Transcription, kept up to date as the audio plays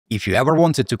If you ever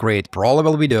wanted to create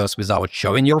pro-level videos without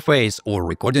showing your face or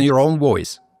recording your own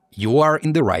voice, you are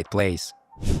in the right place.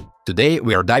 Today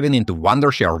we are diving into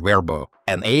Wondershare Virbo,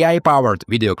 an AI-powered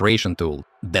video creation tool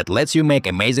that lets you make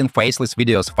amazing faceless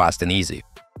videos fast and easy.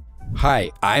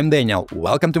 Hi, I'm Daniel,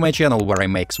 welcome to my channel where I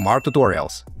make smart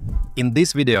tutorials. In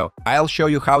this video, I'll show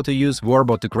you how to use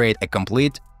Virbo to create a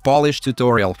complete, polished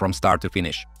tutorial from start to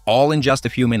finish, all in just a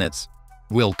few minutes.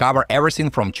 We'll cover everything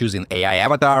from choosing AI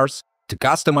avatars, to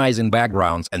customizing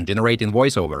backgrounds and generating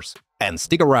voiceovers. And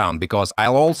stick around because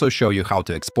I'll also show you how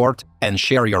to export and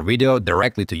share your video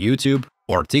directly to YouTube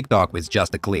or TikTok with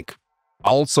just a click.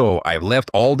 Also, I've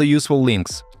left all the useful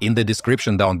links in the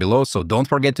description down below, so don't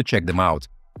forget to check them out.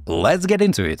 Let's get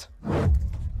into it!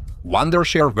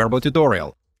 Wondershare Virbo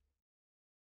tutorial.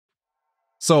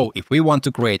 So, if we want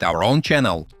to create our own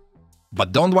channel,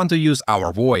 but don't want to use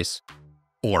our voice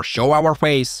or show our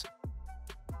face,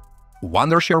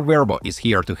 Wondershare Virbo is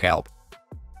here to help.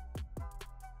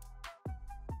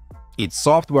 It's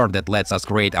software that lets us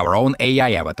create our own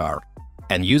AI avatar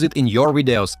and use it in your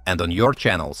videos and on your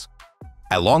channels,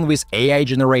 along with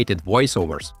AI-generated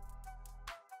voiceovers.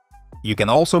 You can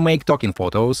also make talking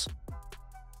photos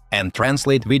and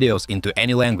translate videos into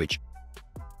any language.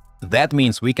 That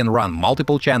means we can run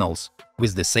multiple channels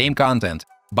with the same content,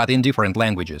 but in different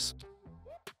languages.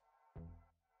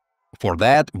 For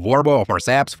that, Virbo offers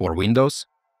apps for Windows,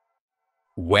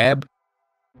 web,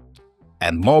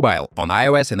 and mobile on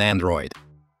iOS and Android.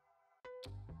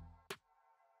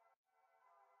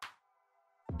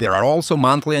 There are also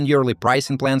monthly and yearly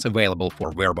pricing plans available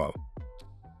for Virbo.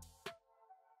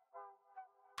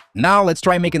 Now let's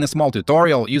try making a small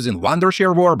tutorial using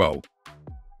Wondershare Virbo.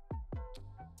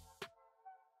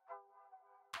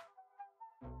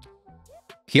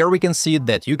 Here we can see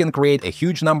that you can create a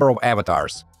huge number of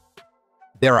avatars.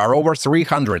 There are over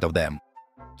 300 of them.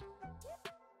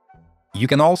 You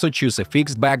can also choose a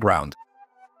fixed background,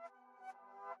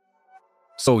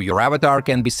 so your avatar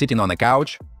can be sitting on a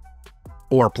couch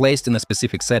or placed in a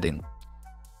specific setting,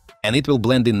 and it will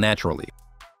blend in naturally.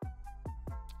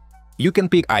 You can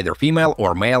pick either female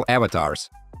or male avatars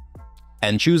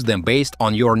and choose them based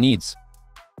on your needs,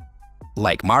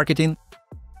 like marketing,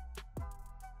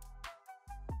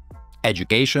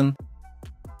 education,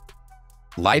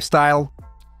 lifestyle,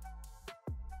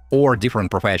 or different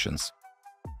professions.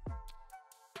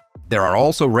 There are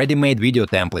also ready-made video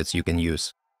templates you can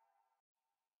use,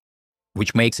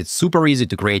 which makes it super easy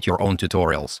to create your own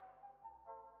tutorials.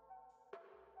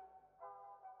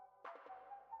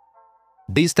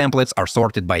 These templates are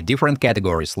sorted by different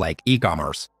categories like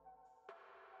e-commerce,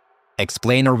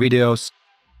 explainer videos,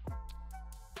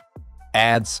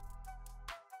 ads,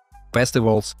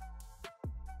 festivals,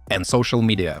 and social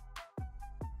media.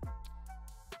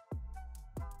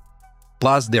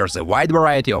 Plus, there's a wide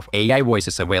variety of AI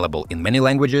voices available in many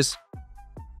languages,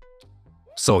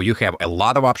 so you have a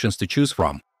lot of options to choose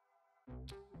from.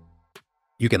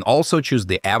 You can also choose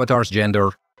the avatar's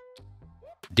gender,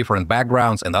 different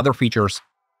backgrounds and other features,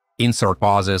 insert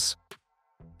pauses,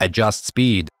 adjust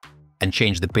speed, and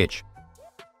change the pitch.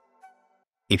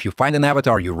 If you find an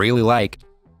avatar you really like,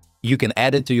 you can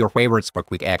add it to your favorites for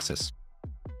quick access.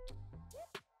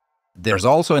 There's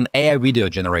also an AI video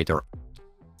generator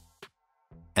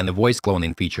and a voice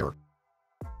cloning feature.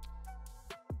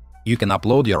 You can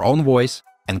upload your own voice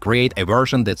and create a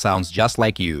version that sounds just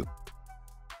like you.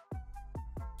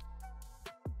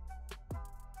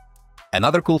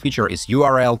 Another cool feature is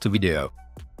URL to video,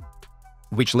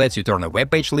 which lets you turn a web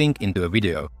page link into a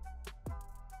video.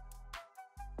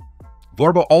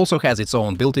 Virbo also has its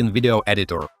own built-in video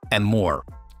editor and more.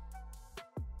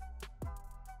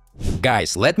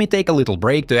 Guys, let me take a little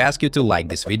break to ask you to like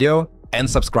this video and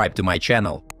subscribe to my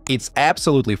channel. It's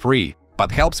absolutely free,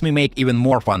 but helps me make even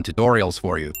more fun tutorials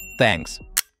for you. Thanks!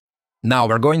 Now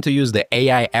we're going to use the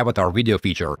AI avatar video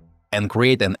feature and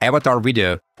create an avatar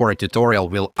video for a tutorial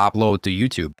we'll upload to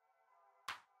YouTube.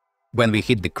 When we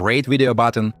hit the Create Video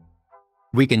button,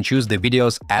 we can choose the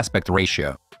video's aspect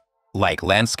ratio, like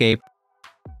landscape,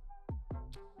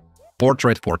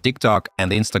 portrait for TikTok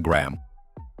and Instagram,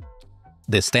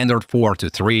 the standard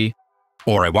 4:3,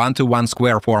 or a 1:1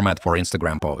 square format for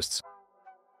Instagram posts.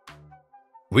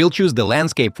 We'll choose the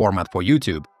landscape format for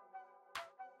YouTube,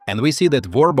 and we see that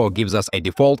Virbo gives us a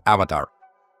default avatar.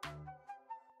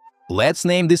 Let's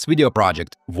name this video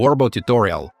project Virbo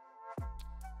Tutorial.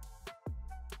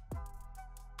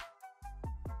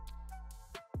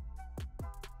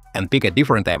 And pick a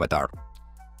different avatar.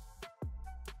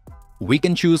 We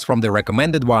can choose from the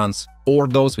recommended ones or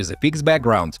those with a fixed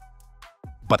background,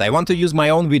 but I want to use my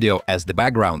own video as the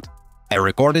background, a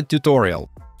recorded tutorial.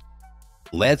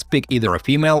 Let's pick either a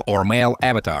female or male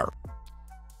avatar.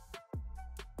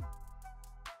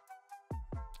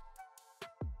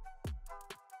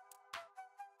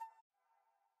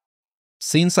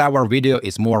 Since our video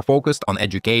is more focused on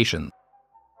education,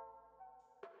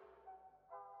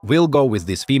 we'll go with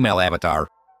this female avatar,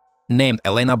 named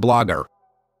Elena Blogger.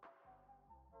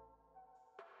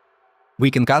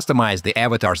 We can customize the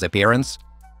avatar's appearance,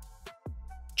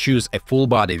 choose a full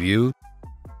body view,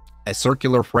 a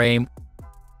circular frame,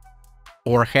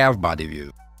 or half body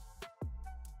view.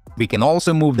 We can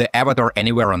also move the avatar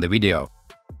anywhere on the video.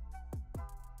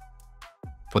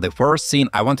 For the first scene,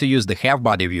 I want to use the half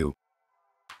body view,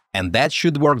 and that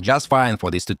should work just fine for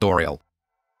this tutorial.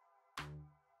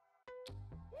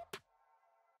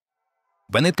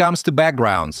 When it comes to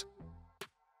backgrounds,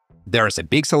 there's a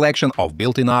big selection of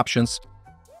built-in options,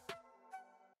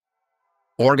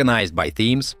 organized by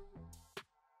themes,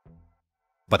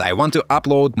 but I want to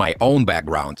upload my own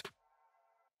background,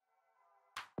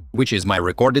 which is my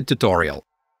recorded tutorial.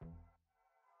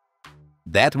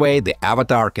 That way the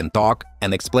avatar can talk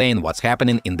and explain what's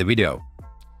happening in the video.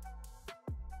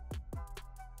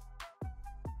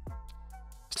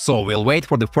 So we'll wait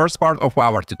for the first part of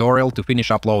our tutorial to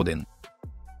finish uploading,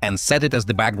 and set it as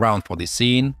the background for the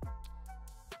scene.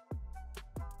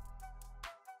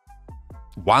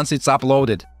 Once it's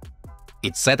uploaded,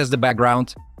 it's set as the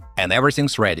background, and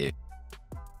everything's ready.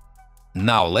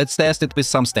 Now let's test it with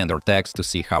some standard text to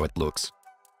see how it looks.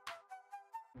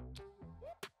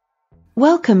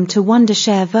 Welcome to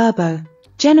Wondershare Virbo.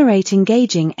 Generate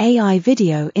engaging AI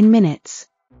video in minutes.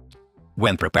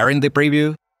 When preparing the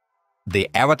preview, the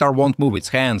avatar won't move its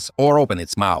hands or open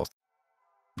its mouth.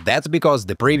 That's because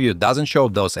the preview doesn't show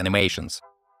those animations.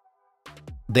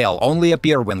 They'll only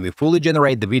appear when we fully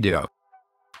generate the video.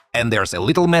 And there's a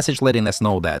little message letting us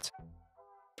know that.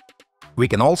 We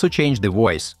can also change the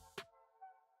voice.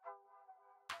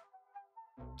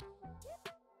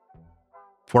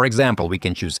 For example, we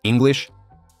can choose English,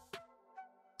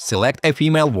 select a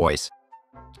female voice,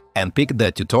 and pick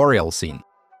the tutorial scene.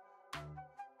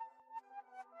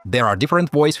 There are different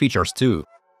voice features too.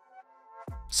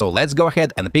 So let's go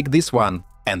ahead and pick this one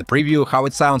and preview how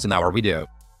it sounds in our video.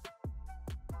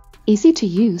 Easy to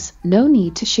use, no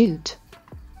need to shoot.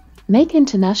 Make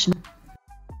international.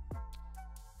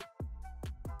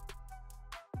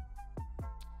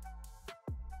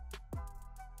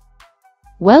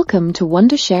 Welcome to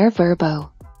Wondershare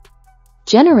Virbo.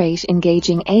 Generate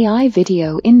engaging AI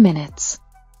video in minutes.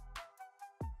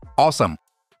 Awesome!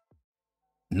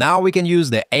 Now we can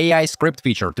use the AI script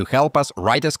feature to help us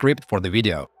write a script for the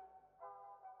video.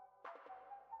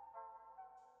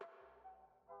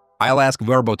 I'll ask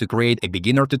Virbo to create a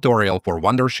beginner tutorial for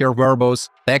Wondershare Virbo's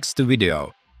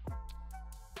text-to-video.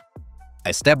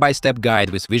 A step-by-step guide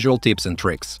with visual tips and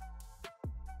tricks.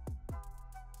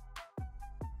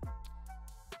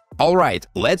 Alright,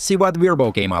 let's see what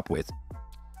Virbo came up with.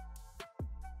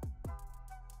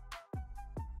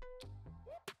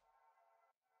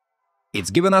 It's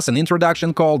given us an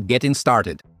introduction called Getting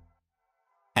Started,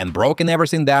 and broken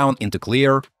everything down into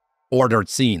clear, ordered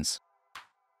scenes.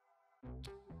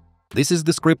 This is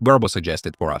the script Virbo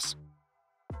suggested for us.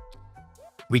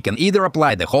 We can either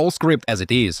apply the whole script as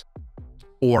it is,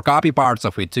 or copy parts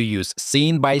of it to use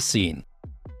scene by scene,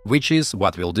 which is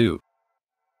what we'll do.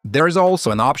 There is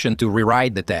also an option to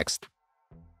rewrite the text,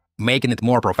 making it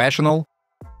more professional,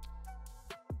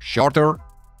 shorter,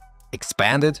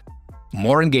 expanded,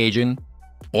 more engaging,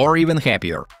 or even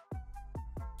happier.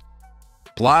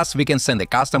 Plus, we can send a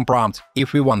custom prompt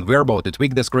if we want Virbo to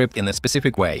tweak the script in a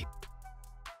specific way.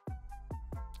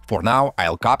 For now,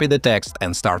 I'll copy the text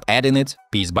and start adding it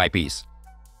piece by piece.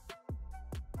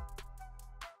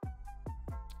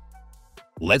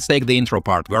 Let's take the intro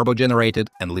part Virbo generated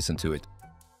and listen to it.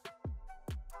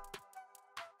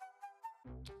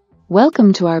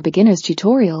 Welcome to our beginner's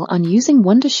tutorial on using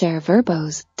Wondershare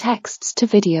Virbo's Texts to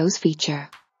Videos feature.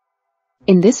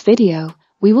 In this video,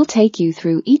 we will take you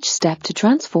through each step to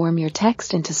transform your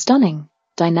text into stunning,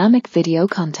 dynamic video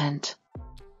content.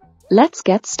 Let's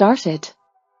get started.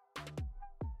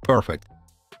 Perfect.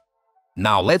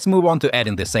 Now let's move on to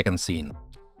adding the second scene.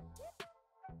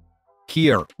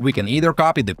 Here, we can either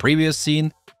copy the previous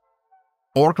scene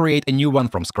or create a new one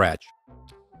from scratch.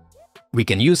 We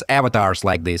can use avatars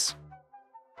like this.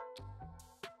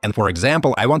 And for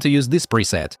example, I want to use this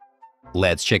preset.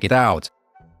 Let's check it out.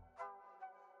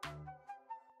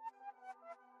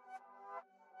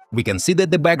 We can see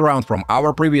that the background from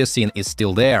our previous scene is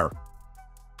still there.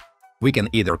 We can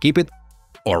either keep it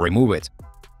or remove it.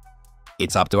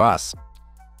 It's up to us.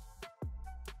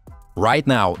 Right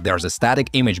now, there's a static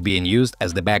image being used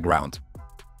as the background.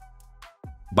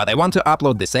 but I want to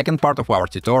upload the second part of our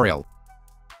tutorial.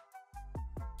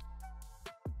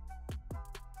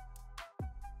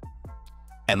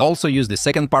 And also use the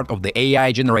second part of the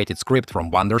AI-generated script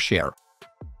from Wondershare.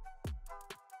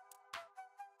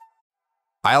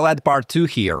 I'll add part 2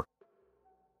 here.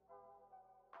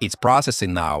 It's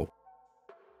processing now.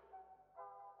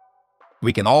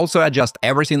 We can also adjust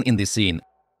everything in the scene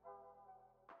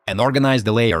and organize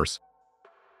the layers.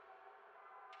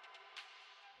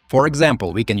 For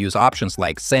example, we can use options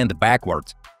like Send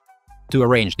Backward to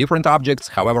arrange different objects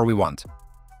however we want.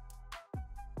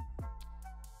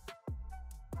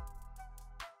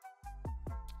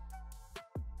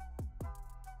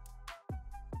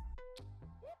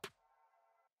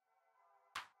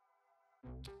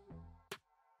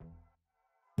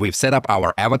 We've set up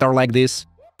our avatar like this,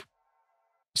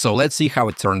 so let's see how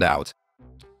it turned out.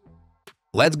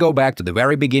 Let's go back to the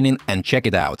very beginning and check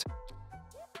it out.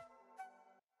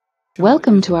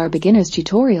 Welcome to our beginner's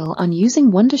tutorial on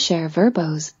using Wondershare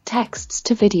Virbo's texts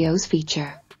to videos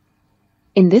feature.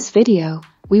 In this video,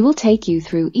 we will take you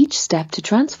through each step to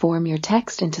transform your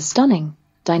text into stunning,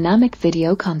 dynamic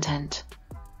video content.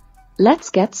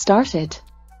 Let's get started.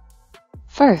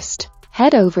 First,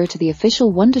 head over to the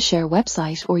official Wondershare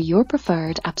website or your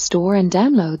preferred app store and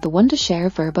download the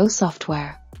Wondershare Virbo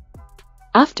software.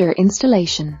 After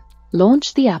installation,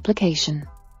 launch the application.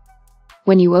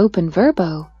 When you open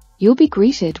Virbo, you'll be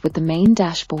greeted with the main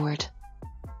dashboard.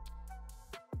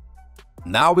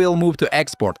 Now we'll move to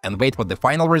export and wait for the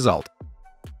final result.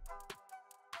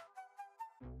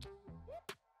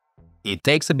 It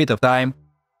takes a bit of time,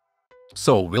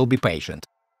 so we'll be patient.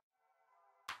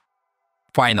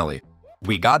 Finally,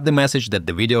 we got the message that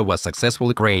the video was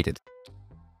successfully created.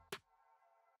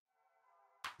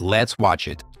 Let's watch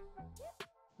it.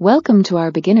 Welcome to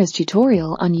our beginner's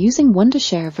tutorial on using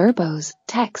Wondershare Virbo's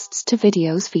texts to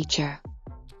videos feature.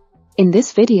 In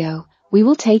this video, we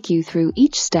will take you through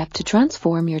each step to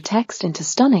transform your text into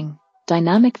stunning,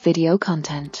 dynamic video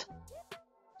content.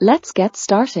 Let's get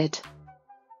started.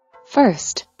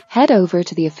 First, head over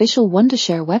to the official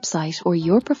Wondershare website or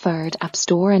your preferred app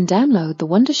store and download the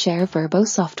Wondershare Virbo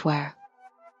software.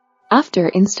 After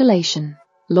installation,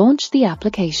 launch the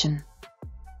application.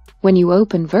 When you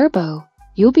open Virbo,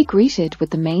 you'll be greeted with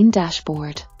the main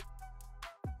dashboard.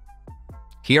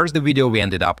 Here's the video we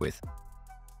ended up with.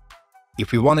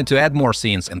 If we wanted to add more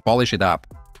scenes and polish it up,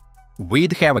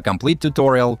 we'd have a complete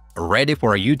tutorial ready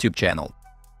for a YouTube channel.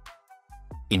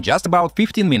 In just about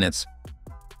 15 minutes,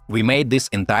 we made this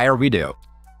entire video.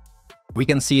 We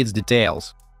can see its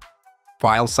details,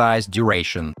 file size,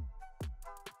 duration,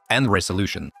 and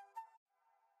resolution.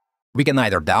 We can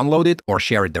either download it or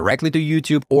share it directly to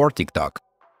YouTube or TikTok.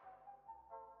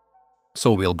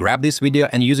 So we'll grab this video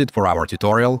and use it for our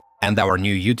tutorial and our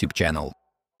new YouTube channel.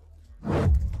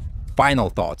 Final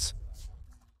thoughts.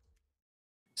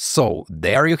 So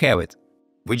there you have it.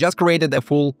 We just created a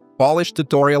full, polished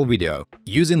tutorial video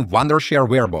using Wondershare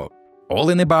Virbo, all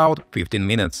in about 15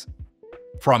 minutes.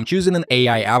 From choosing an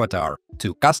AI avatar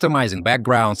to customizing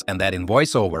backgrounds and adding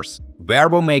voiceovers,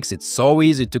 Virbo makes it so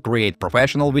easy to create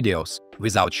professional videos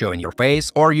without showing your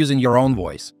face or using your own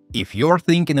voice. If you're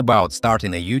thinking about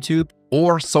starting a YouTube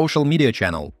or social media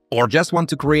channel, or just want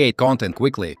to create content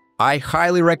quickly, I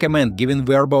highly recommend giving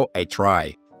Virbo a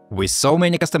try. With so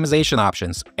many customization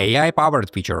options,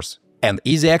 AI-powered features, and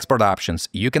easy export options,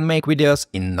 you can make videos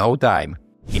in no time.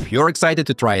 If you're excited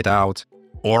to try it out,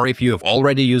 or if you have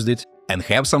already used it and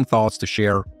have some thoughts to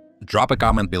share, drop a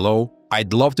comment below.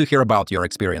 I'd love to hear about your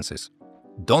experiences.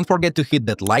 Don't forget to hit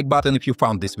that like button if you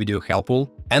found this video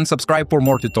helpful and subscribe for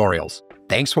more tutorials.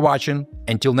 Thanks for watching.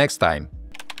 Until next time.